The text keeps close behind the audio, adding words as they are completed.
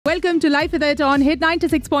Welcome to Life with It on Hit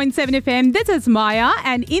 96.7 FM. This is Maya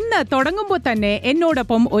and ഇന്ന് തുടങ്ങുമ്പോൾ തന്നെ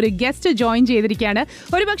എന്നോടൊപ്പം ഒരു ഗസ്റ്റ് ജോയിൻ ചെയ്തിരിക്കുകയാണ്.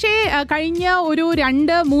 ഒരു പക്ഷേ കഴിഞ്ഞ ഒരു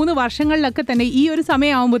 2-3 വർഷങ്ങളിലൊക്കെ തന്നെ ഈ ഒരു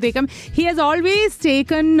സമയമാകുമ്പോഴത്തേക്കും he has always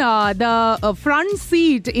taken the front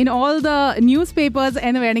seat in all the newspapers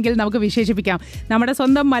എന്ന് വേണമെങ്കിൽ നമുക്ക് വിശേഷിപ്പിക്കാം. നമ്മുടെ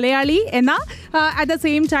സ്വന്തം മലയാളി എന്നാൽ at the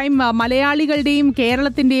same time മലയാളികളുടെയും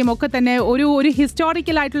കേരളത്തിൻ്റെയും ഒക്കെ തന്നെ ഒരു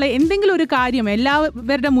ഹിസ്റ്റോറിക്കൽ ആയിട്ടുള്ള എന്തെങ്കിലും ഒരു കാര്യം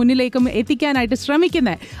എല്ലാവരുടെ മുന്നിലേക്കും എത്തിക്കാനായിട്ട്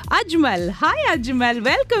ശ്രമിക്കുന്നത് Ajmal. Hi Ajmal,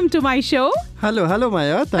 welcome to my show. Hello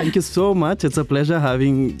Maya, thank you so much. It's a pleasure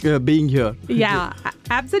being here. Yeah,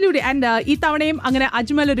 absolutely. And ഇത്തവണയും അങ്ങനെ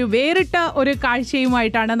അജ്മൽ ഒരു വേറിട്ട ഒരു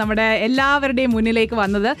കാഴ്ചയുമായിട്ടാണ് നമ്മുടെ എല്ലാവരുടെയും മുന്നിലേക്ക്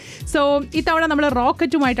വന്നത്. സോ ഇത്തവണ നമ്മൾ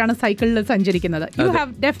റോക്കറ്റുമായിട്ടാണ് സൈക്കിളിൽ സഞ്ചരിക്കുന്നത്. യു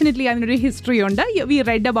ഹാവ് ഡെഫിനറ്റ്ലി അതിനൊരു ഹിസ്റ്ററി ഉണ്ട്. V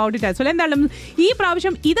red about it as well. എന്തായാലും ഈ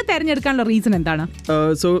പ്രാവശ്യം ഇത് തിരഞ്ഞെടുക്കാനുള്ള റീസൺ എന്താണ്?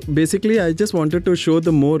 So basically I just wanted to show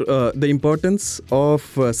the importance of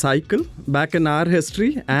cycle back in our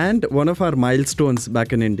history and one of our milestones back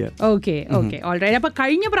in India. Okay. Alright. അപ്പോൾ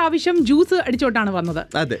കഴിഞ്ഞ പ്രാവശ്യം juice അടിച്ചോട്ടാണ് വന്നത്.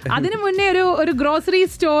 അതിനു മുന്നേ ഒരു ഗ്രോസറി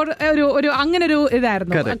സ്റ്റോർ ഒരു അങ്ങനെ ഒരു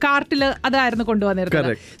ഇതായിരുന്നു, കാർട്ടിൽ അതായിരുന്നു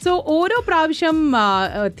കൊണ്ടുവന്നിരുന്നത്. സോ ഓരോ പ്രാവശ്യം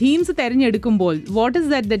തീംസ് തിരഞ്ഞെടുക്കുമ്പോൾ what is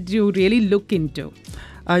that you really look into?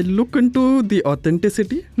 I look into the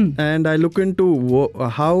authenticity and I look into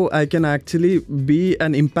how I can actually be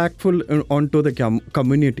an impactful onto the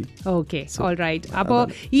community. Okay, all right. അപ്പോൾ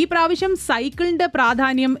ഈ പ്രാവശ്യം സൈക്കിളിന്റെ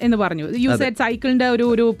പ്രാധാന്യം എന്ന് പറഞ്ഞു. You said സൈക്കിളിന്റെ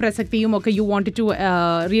ഒരു പ്രസക്തിയും ഒക്കെ you wanted to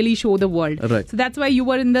really show the world. Right. So that's why you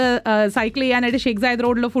were in the cycle ചെയ്യാനായിട്ട് ഷേഖ് സായിദ്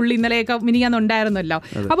റോഡിൽ ഫുൾ ഇന്നലെയൊക്കെ മിനിയാന്നുണ്ടായിരുന്നല്ലോ.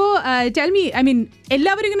 അപ്പോൾ tell me, I mean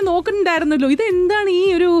എല്ലാവരും ഇങ്ങനെ നോക്കുന്നുണ്ടായിരുന്നല്ലോ, ഇത് എന്താണ് ഈ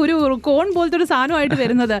ഒരു കോൺ പോലത്തെ ഒരു സാധനമായിട്ട്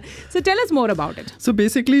വരുന്നത്? So tell us more about it. So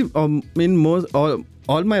basically in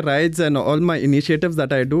all my rides and all my initiatives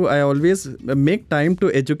that I do, I always make time to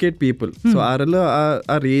educate people. So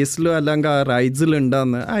a race lo allanga rides lo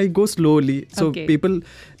undana I go slowly, so people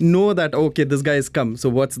know that okay, this guy has come, so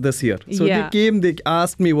what's this here? So they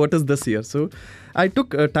asked me what is this here. So I took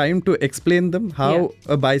time to explain them how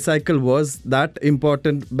a bicycle was that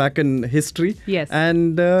important back in history. Yes.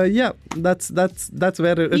 And that's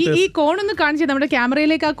where it is. ഈ കോണൊന്ന് കാണിച്ചേ, നമ്മുടെ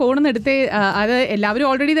ക്യാമറയിലേക്ക് ആ കോണൊന്ന് എടുത്തേ. അത് എല്ലാവരും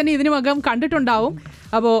already തന്നെ ഇതിനുമകം കണ്ടിട്ടുണ്ടാവും.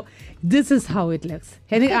 അപ്പോൾ this is how it looks.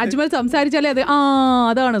 Ajmal സംസാരിച്ചാലേ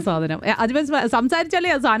അതാണ് സാധനം. അജ്മൽ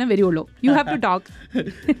സംസാരിച്ചാലേ അത് സാധനം വരുള്ളൂ. You have to talk.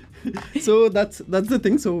 So that's the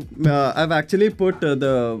thing. So I've actually put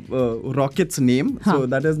the rocket's name. So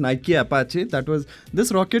that is Nike Apache. This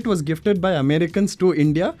rocket was gifted by Americans to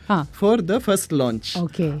India for the first launch.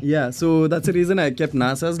 Okay. Yeah. So that's the reason I kept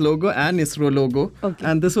NASA's logo and ISRO logo. Okay.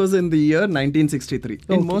 And this was in the year 1963.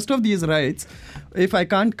 Okay. In most of these rides, if I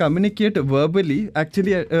can't communicate verbally,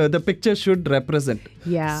 actually the picture should represent.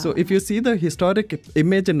 Yeah. So if you see the historic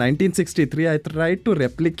image in 1963, I tried to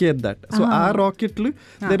replicate that. So our rocket,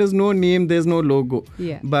 there is no name, there's no logo.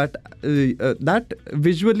 Yeah. But that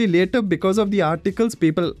visually later, because of the articles,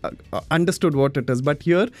 people understood what it is. But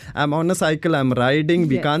here, I'm on a cycle, I'm riding,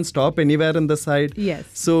 we can't stop anywhere in the side. Yes.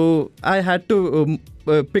 So I had to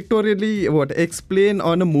pictorially explain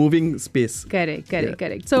on a moving space. Correct.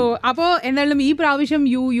 So appo ennalam ee pravisham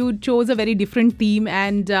you chose a very different theme,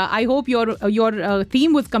 and I hope your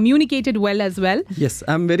theme was communicated well as well. Yes,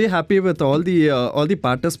 I'm very happy with all the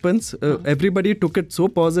participants. Everybody took it so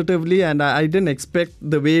positively, and I didn't expect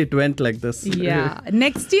the way it went like this. Yeah.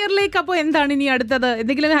 Next year like appo endana ini aduthathu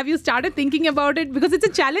endekilum have you started thinking about it? Because it's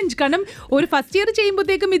a challenge. Kanam or first year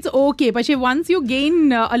cheyyumbothekkum it's okay, but once you gain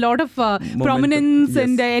a lot of prominence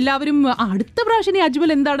എല്ലാവരും അടുത്ത പ്രാവശ്യം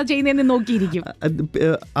അജ്മൽ എന്താണ് ചെയ്യുന്നതെന്ന് നോക്കിയിരിക്കും.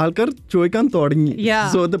 ആൾക്കാർ ചോദിക്കാൻ തുടങ്ങി.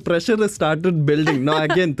 So the pressure has started building. Now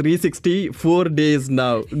again 364 days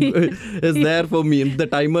now is there for me. The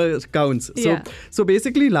timer counts. So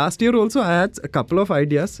basically last year also I had a couple of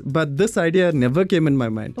ideas, but this idea never came in my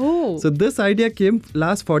mind. So this idea came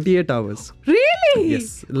last 48 hours. Really? Yes.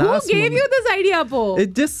 Who gave you this idea, po? It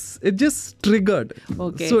just triggered.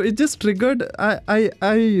 Okay. So it just triggered.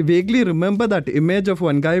 I vaguely remember that image of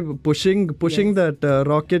one guy pushing that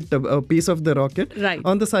rocket, piece of the rocket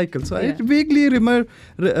on the cycle. So it vaguely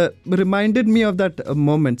reminded me of that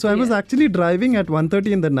moment. So I was actually driving at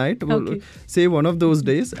 1:30 in the night, say one of those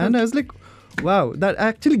days, and I was like, wow, that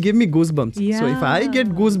actually gave me goosebumps. So if I get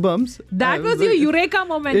goosebumps, that was your eureka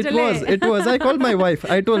moment. It was I called my wife.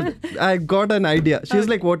 I told, I got an idea. She's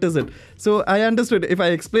like, what is it? So I understood. If I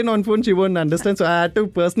explain on phone, she won't understand. So I had to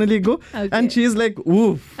personally go. And she's like,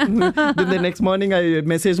 oof. Then the next morning, I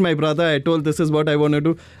messaged my brother. I told, this is what I want to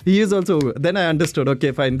do. He is also. Then I understood.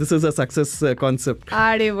 Okay, fine. This is a success concept.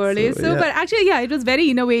 Super. Actually, it was very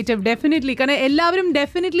innovative. Definitely. Because എല്ലാവരും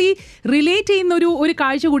definitely relate ചെയ്യുന്ന ഒരു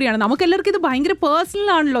കാഴ്ച കൂടിയാണ്. നമുക്ക് എല്ലാവർക്കും ഇത് ഭയങ്കര personal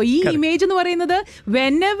ആണല്ലോ ഈ ഇമേജ് എന്ന് പറയുന്നത്.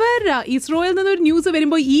 വെനെവർ ഇസ്രോയിൽ നിന്ന് ഒരു ന്യൂസ്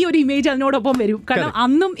വരുമ്പോൾ ഈ ഒരു ഇമേജ് അതിനോടൊപ്പം വരും. കാരണം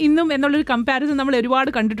അന്നും ഇന്നും എന്നുള്ളൊരു കമ്പാരിസൺ നമ്മൾ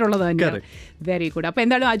ഒരുപാട് കണ്ടിട്ടുള്ളത് തന്നെയാണ്. Very good. അപ്പോൾ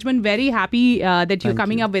എന്തായാലും Ajmal, very happy that you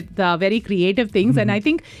coming up with very creative things. And I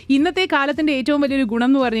think ഇന്നത്തെ കാലത്തിന്റെ ഏറ്റവും വലിയൊരു ഗുണം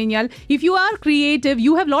എന്ന് പറഞ്ഞു കഴിഞ്ഞാൽ if you are creative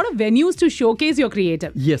you have lot of venues to showcase your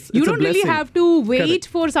creative. You don't really have to wait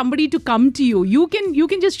for somebody to come to you. You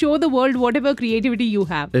can just show the world whatever creativity you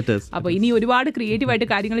have. It is. അപ്പോൾ ഇനി ഒരുപാട് creative ആയിട്ട്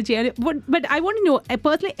കാര്യങ്ങൾ ചെയ്യാൻ. But I want to know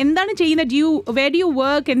personally എന്താണ് ചെയ്യുന്നത്? Where do you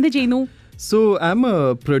work? എന്ത് ചെയ്യുന്നു? So I'm a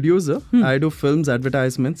producer. I do films,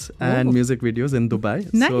 advertisements and music videos in Dubai.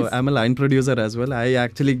 Nice. So I'm a line producer as well. I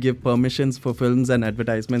actually give permissions for films and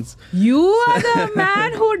advertisements. You are the man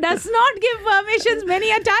who does not give permissions many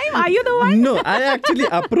a time. Are you the one? No, I actually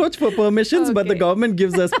approach for permissions, but the government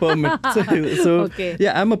gives us permits. So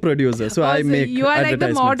yeah, I'm a producer. So I make you are like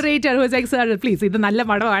the moderator who is like, sir, please, ഇത് നല്ല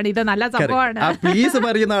പടമാണ്, ഇത് നല്ല സംഭവമാണ്. Please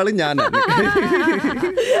പറയുന്ന ആള് ഞാനാണ്.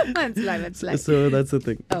 മനസ്സിലായി. So that's the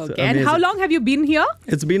thing. Okay. And how long have you been here?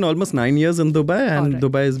 It's been almost 9 years in Dubai, and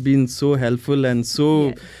Dubai has been so helpful and so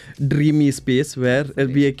dreamy space where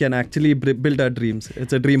we can actually build our dreams.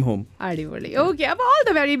 It's a dream home. Adivoli. Okay, all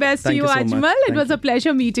the very best to you, Ajmal. It was a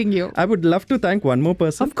pleasure meeting you. I would love to thank one more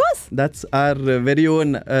person. Of course. That's our very own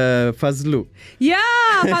Fazlu. Yeah,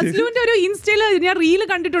 Fazluന്റെ ഒരു ഇൻസ്റ്റയിൽ ഞാൻ reel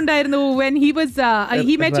കണ്ടിട്ടുണ്ടായിരുന്നു. When he was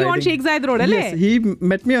he met you on Sheikh Zayed Road, അല്ലേ? Yes, he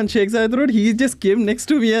met me on Sheikh Zayed Road. He just came next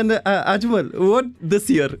to me and Ajmal, what this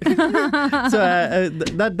year? So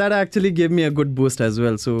that actually gave me a good boost as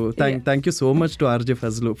well. So thank you so much to RJ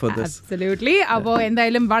Fazlu for this. Absolutely. അപ്പോൾ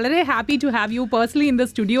എന്തായാലും വളരെ happy to have you personally in the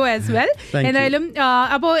studio as well. എന്തായാലും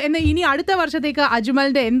അപ്പോൾ ഇനി അടുത്ത വർഷത്തേക്ക്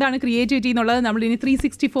അജ്മലിന്റെ എന്താണ് creativity എന്നുള്ളത് നമ്മൾ ഇനി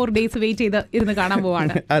 364 ഡേയ്സ് വെയിറ്റ് ചെയ്ത് ഇരുന്ന് കാണാൻ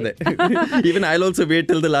പോവാണ്. അതെ. Even I'll also wait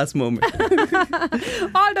till the last moment.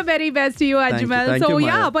 All the very best to you, Ajmal. So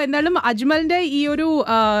yeah, അപ്പോൾ എന്തായാലും അജ്മലിന്റെ ഈ ഒരു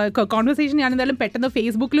കോൺവെർസേഷൻ ഞാൻ എന്തായാലും പെട്ടെന്ന്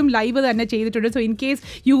ഫേസ്ബുക്കിലും ലൈവ് തന്നെ ചെയ്തിട്ടുണ്ട്. So in case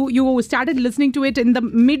you started listening to it in the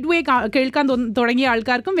mid വേ കേൾക്കാൻ തുടങ്ങിയ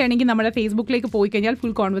ആൾക്കാർക്കും വേണമെങ്കിൽ നമ്മുടെ ഫേസ്ബുക്കിലേക്ക് പോയി കഴിഞ്ഞാൽ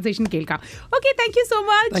ഫുൾ കോൺവെർസേഷൻ കേൾക്കാം. Okay, thank you so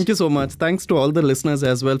much. Thank you so much. Thanks to all the listeners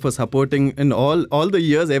as well for supporting in all the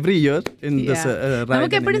years, every year in this ride.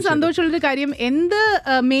 നമുക്ക് എപ്പോഴും സന്തോഷമുള്ളൊരു കാര്യം, എന്ത്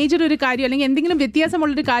മേജർ ഒരു കാര്യം അല്ലെങ്കിൽ എന്തെങ്കിലും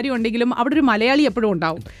വ്യത്യാസമുള്ളൊരു കാര്യം ഉണ്ടെങ്കിലും അവിടെ ഒരു മലയാളി എപ്പോഴും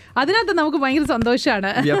ഉണ്ടാവും. അതിനകത്ത് നമുക്ക് ഭയങ്കര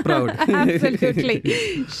സന്തോഷമാണ്. Absolutely.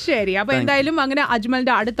 ശരി, അപ്പോൾ എന്തായാലും അങ്ങനെ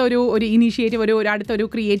അജ്മലിന്റെ അടുത്തൊരു ഇനീഷ്യേറ്റീവ്, ഒരു അടുത്തൊരു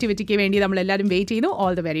ക്രിയേറ്റിവിറ്റിക്ക് വേണ്ടി നമ്മൾ എല്ലാവരും വെയിറ്റ് ചെയ്യുന്നു.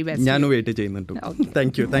 All the very best. ഞാനും വെയിറ്റ് ചെയ്യുന്നുണ്ട്.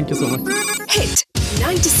 Thank you so much. Hit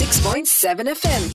 96.7 FM.